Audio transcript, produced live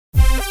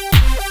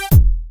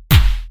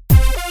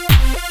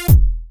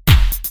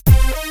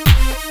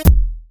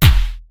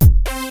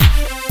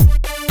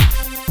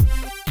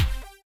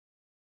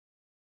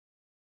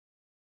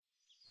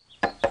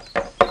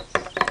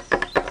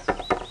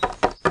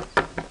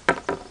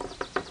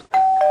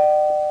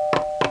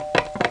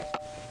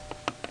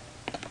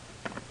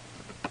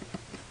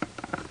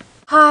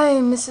Hi,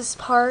 Mrs.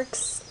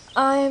 Parks.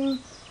 I'm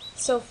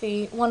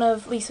Sophie, one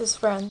of Lisa's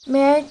friends.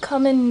 May I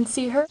come in and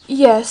see her?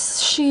 Yes,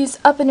 she's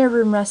up in her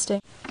room resting.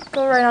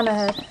 Go right on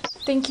ahead.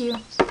 Thank you.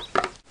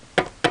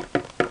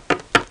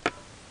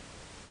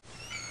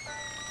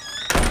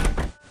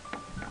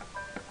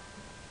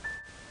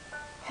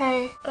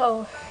 Hey.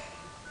 Oh,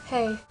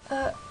 hey.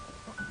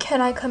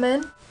 Can I come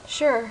in?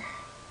 Sure.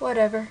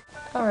 Whatever.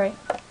 Alright.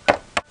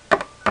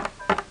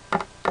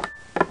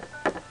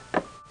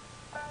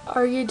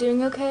 Are you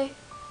doing okay?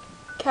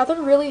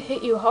 Catherine really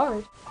hit you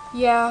hard.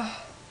 Yeah,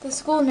 the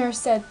school nurse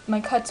said my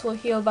cuts will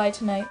heal by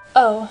tonight.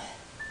 Oh,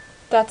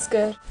 that's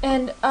good.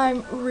 And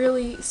I'm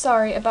really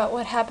sorry about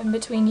what happened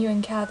between you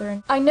and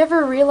Catherine. I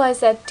never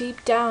realized that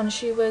deep down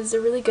she was a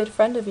really good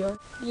friend of yours.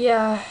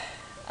 Yeah,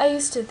 I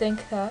used to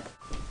think that.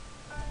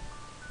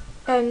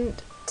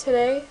 And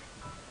today,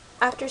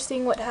 after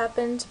seeing what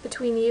happened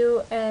between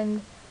you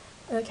and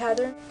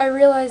Catherine, I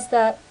realized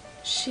that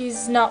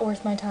she's not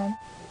worth my time.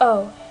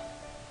 Oh,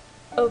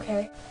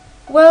 okay.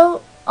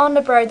 Well, on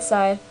the bright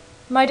side,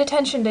 my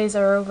detention days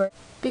are over.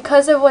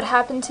 Because of what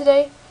happened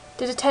today,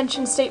 the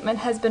detention statement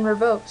has been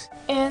revoked.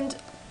 And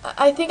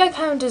I think I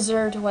kind of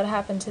deserved what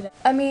happened today.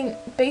 I mean,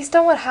 based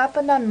on what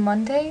happened on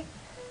Monday,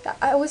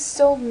 I was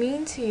so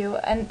mean to you,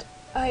 and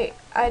I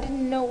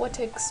didn't know what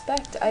to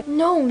expect.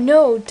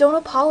 No, don't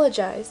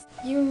apologize.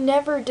 You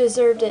never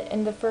deserved it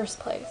in the first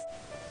place.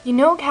 You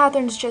know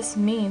Catherine's just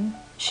mean.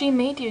 She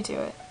made you do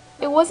it.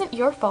 It wasn't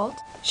your fault.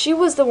 She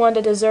was the one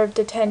that deserved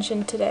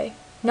detention today,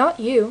 not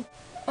you.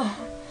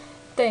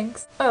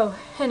 Thanks. Oh,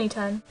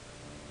 anytime.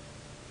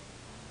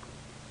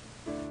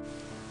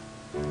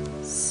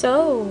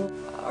 So,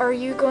 are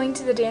you going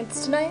to the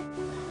dance tonight?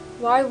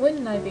 Why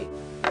wouldn't I be?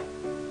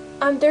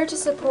 I'm there to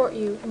support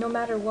you, no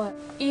matter what.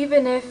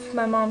 Even if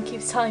my mom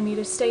keeps telling me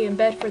to stay in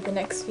bed for the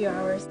next few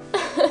hours.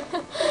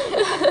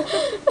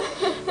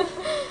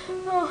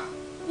 Oh,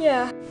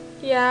 yeah.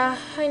 Yeah,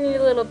 I need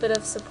a little bit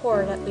of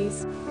support, at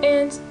least.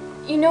 And,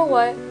 you know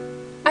what?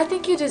 I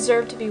think you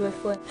deserve to be with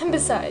Flynn. And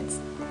besides,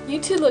 you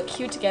two look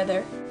cute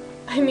together.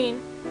 I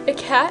mean, a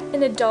cat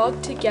and a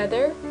dog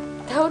together?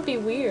 That would be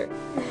weird.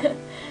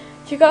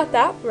 You got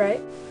that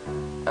right.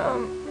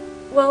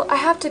 Well, I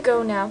have to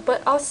go now,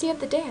 but I'll see you at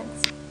the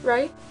dance,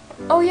 right?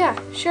 Oh yeah,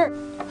 sure.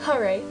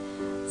 Alright.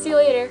 See you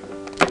later.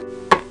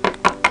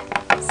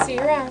 See you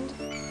around.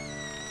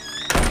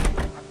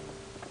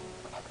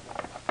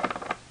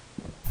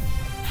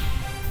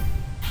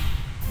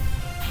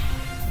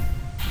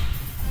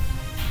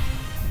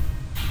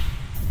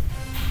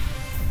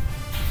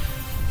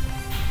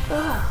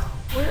 Ugh,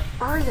 where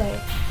are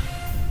they?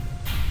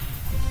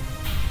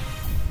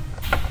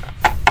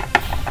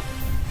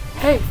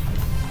 Hey.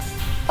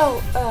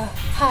 Oh,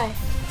 hi.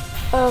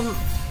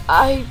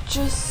 I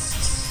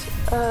just,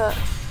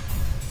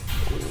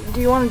 do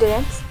you want to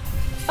dance?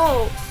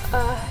 Oh,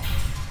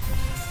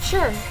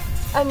 sure.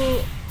 I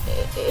mean,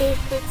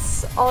 if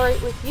it's alright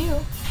with you.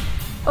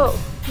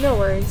 Oh, no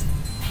worries.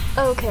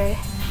 Okay.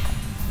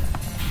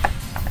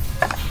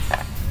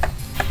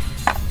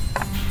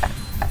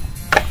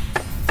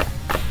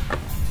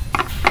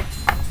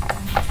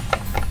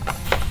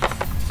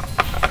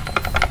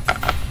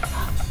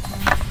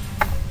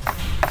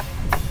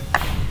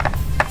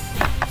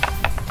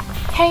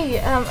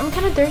 Hey, I'm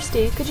kinda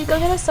thirsty. Could you go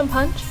get us some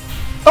punch?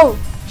 Oh,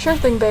 sure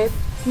thing, babe.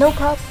 No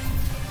problem.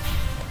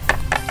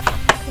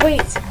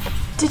 Wait,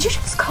 did you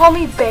just call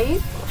me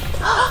babe?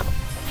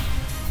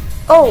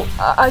 Oh,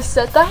 I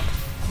said that?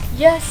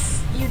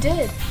 Yes, you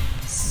did.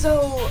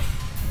 So,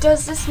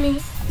 does this mean...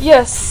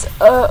 Yes,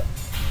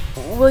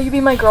 will you be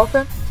my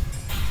girlfriend?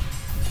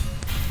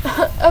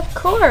 Of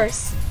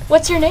course.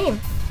 What's your name?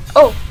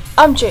 Oh,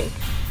 I'm Jake.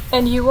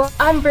 And you are?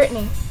 I'm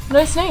Brittany.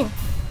 Nice name.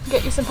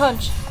 Get you some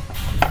punch.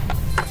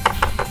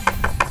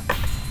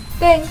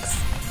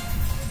 Thanks.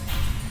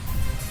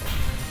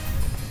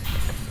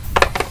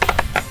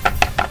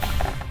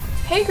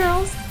 Hey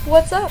girls,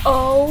 what's up?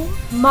 Oh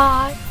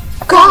my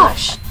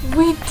gosh!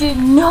 We did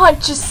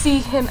not just see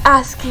him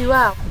ask you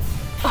out.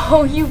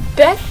 Oh, you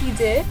bet he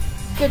did.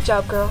 Good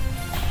job, girl.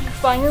 You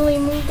finally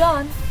moved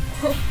on.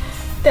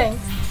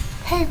 Thanks.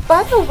 Hey,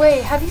 by the way,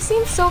 have you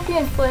seen Sophie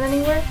and Flynn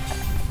anywhere?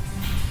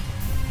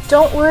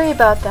 Don't worry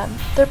about them.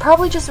 They're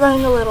probably just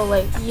running a little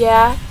late.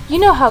 Yeah, you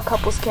know how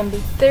couples can be.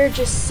 They're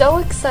just so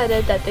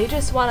excited that they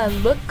just want to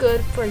look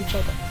good for each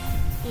other.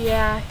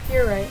 Yeah,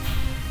 you're right.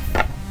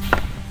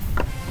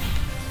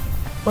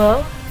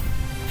 Well,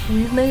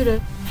 we've made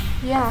it.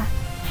 Yeah,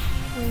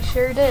 we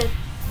sure did.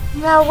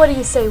 Now what do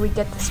you say we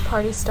get this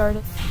party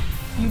started?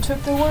 You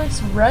took the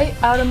words right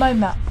out of my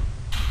mouth.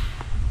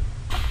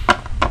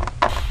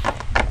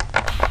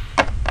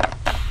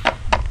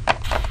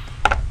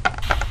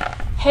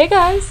 Hey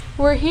guys,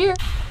 we're here.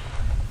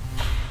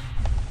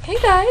 Hey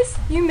guys,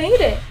 you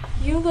made it.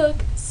 You look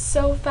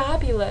so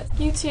fabulous.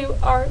 You two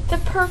are the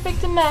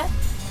perfect match.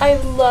 I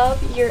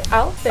love your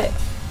outfit.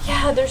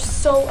 Yeah, they're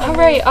so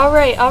amazing.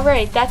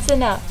 Alright, that's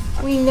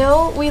enough. We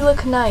know we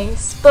look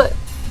nice, but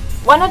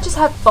why not just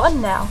have fun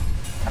now?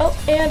 Oh,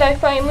 and I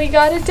finally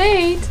got a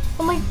date.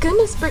 Oh my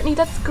goodness, Brittany,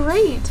 that's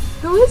great.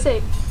 Who is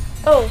it?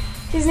 Oh,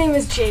 his name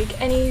is Jake,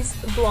 and he's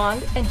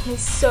blonde, and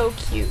he's so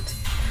cute.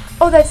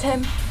 Oh, that's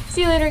him.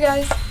 See you later,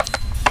 guys.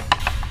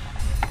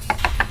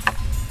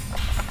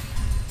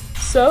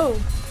 So,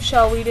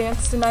 shall we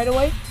dance the night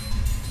away?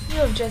 You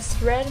have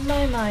just read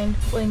my mind,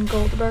 Flynn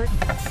Goldberg.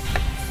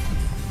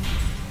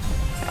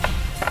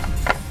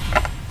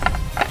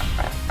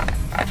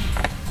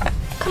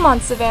 Come on,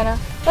 Savannah.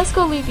 Let's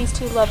go leave these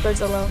two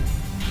lovebirds alone.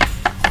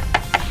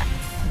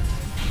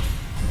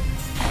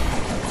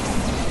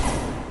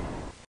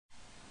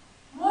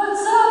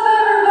 What's up,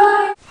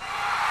 everybody?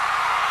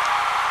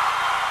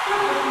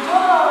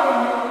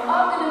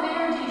 I'm gonna be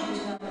your teacher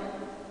tonight.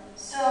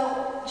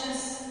 So,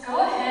 just go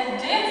ahead,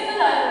 dance the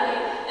night away,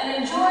 and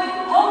enjoy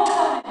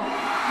homecoming.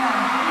 Now,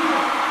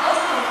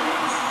 let's go keep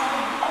this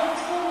party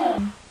until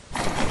then.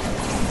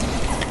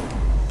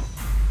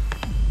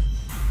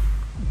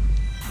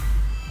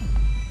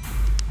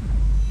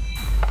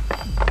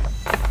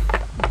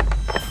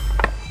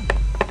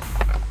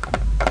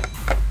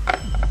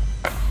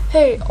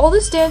 Hey, all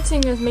this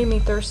dancing has made me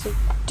thirsty.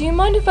 Do you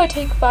mind if I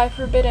take 5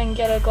 for a bit and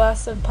get a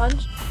glass of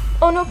punch?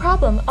 Oh, no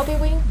problem. I'll be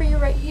waiting for you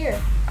right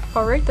here.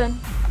 Alright then.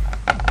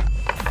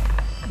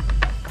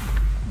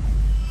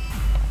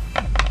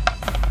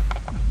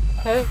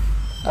 Hey.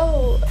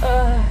 Oh,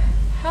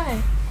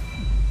 hi.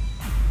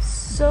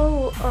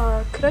 So,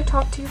 could I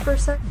talk to you for a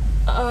sec?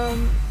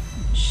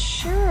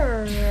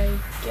 Sure, I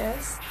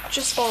guess.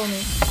 Just follow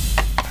me.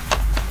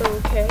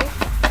 Okay.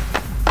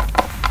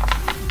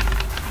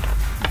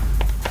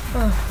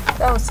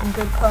 That was some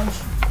good punch.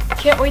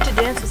 Can't wait to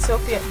dance with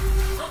Sophie.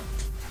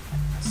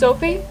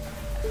 Sophie?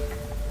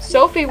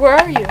 Sophie, where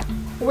are you?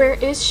 Where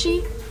is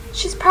she?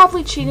 She's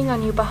probably cheating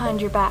on you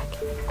behind your back.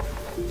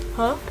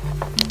 Huh?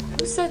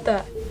 Who said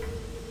that?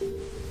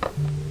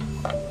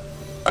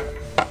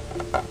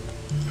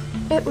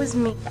 It was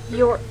me,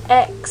 your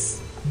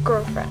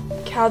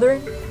ex-girlfriend.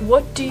 Catherine,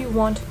 what do you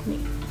want of me?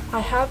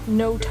 I have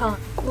no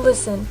time.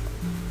 Listen,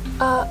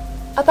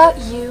 about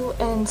you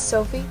and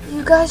Sophie,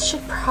 you guys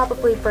should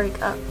probably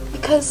break up.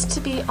 Because, to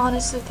be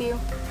honest with you,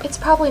 it's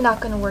probably not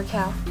gonna work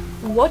out.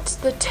 What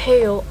the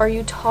tail are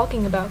you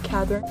talking about,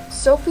 Catherine?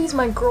 Sophie's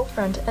my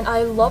girlfriend, and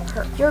I love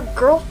her. Your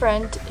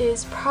girlfriend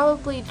is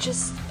probably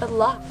just a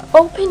lie.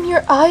 Open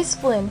your eyes,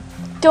 Flynn.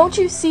 Don't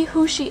you see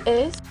who she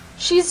is?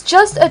 She's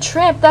just a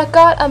tramp that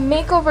got a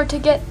makeover to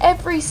get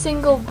every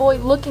single boy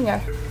looking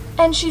at her.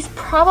 And she's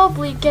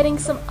probably getting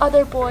some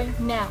other boy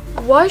now.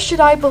 Why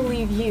should I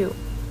believe you?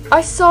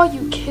 I saw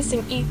you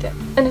kissing Ethan,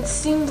 and it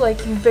seemed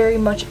like you very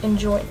much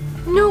enjoyed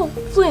it. No,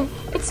 Flynn,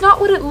 it's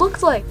not what it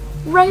looked like.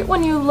 Right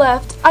when you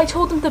left, I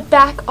told him to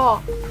back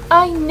off.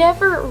 I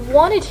never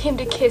wanted him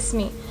to kiss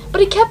me,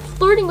 but he kept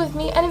flirting with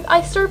me and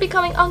I started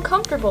becoming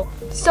uncomfortable.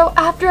 So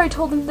after I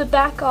told him to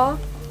back off,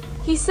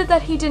 he said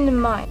that he didn't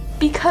mind,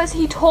 because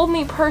he told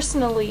me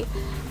personally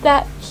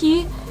that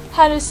he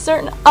had a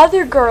certain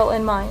other girl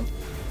in mind,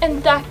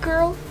 and that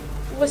girl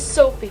was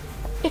Sophie.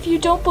 If you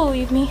don't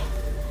believe me,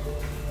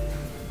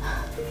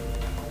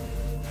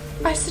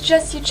 I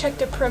suggest you check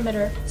the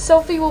perimeter.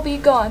 Sophie will be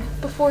gone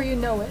before you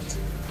know it.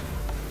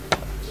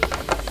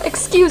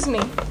 Excuse me.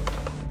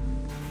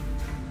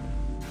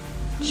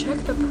 Check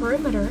the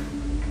perimeter?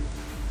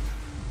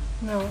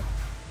 No,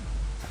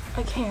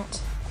 I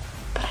can't.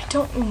 But I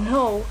don't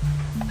know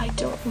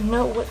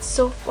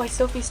why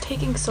Sophie's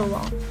taking so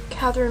long.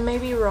 Catherine may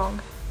be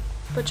wrong,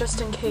 but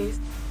just in case.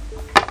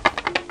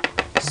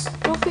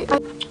 Sophie,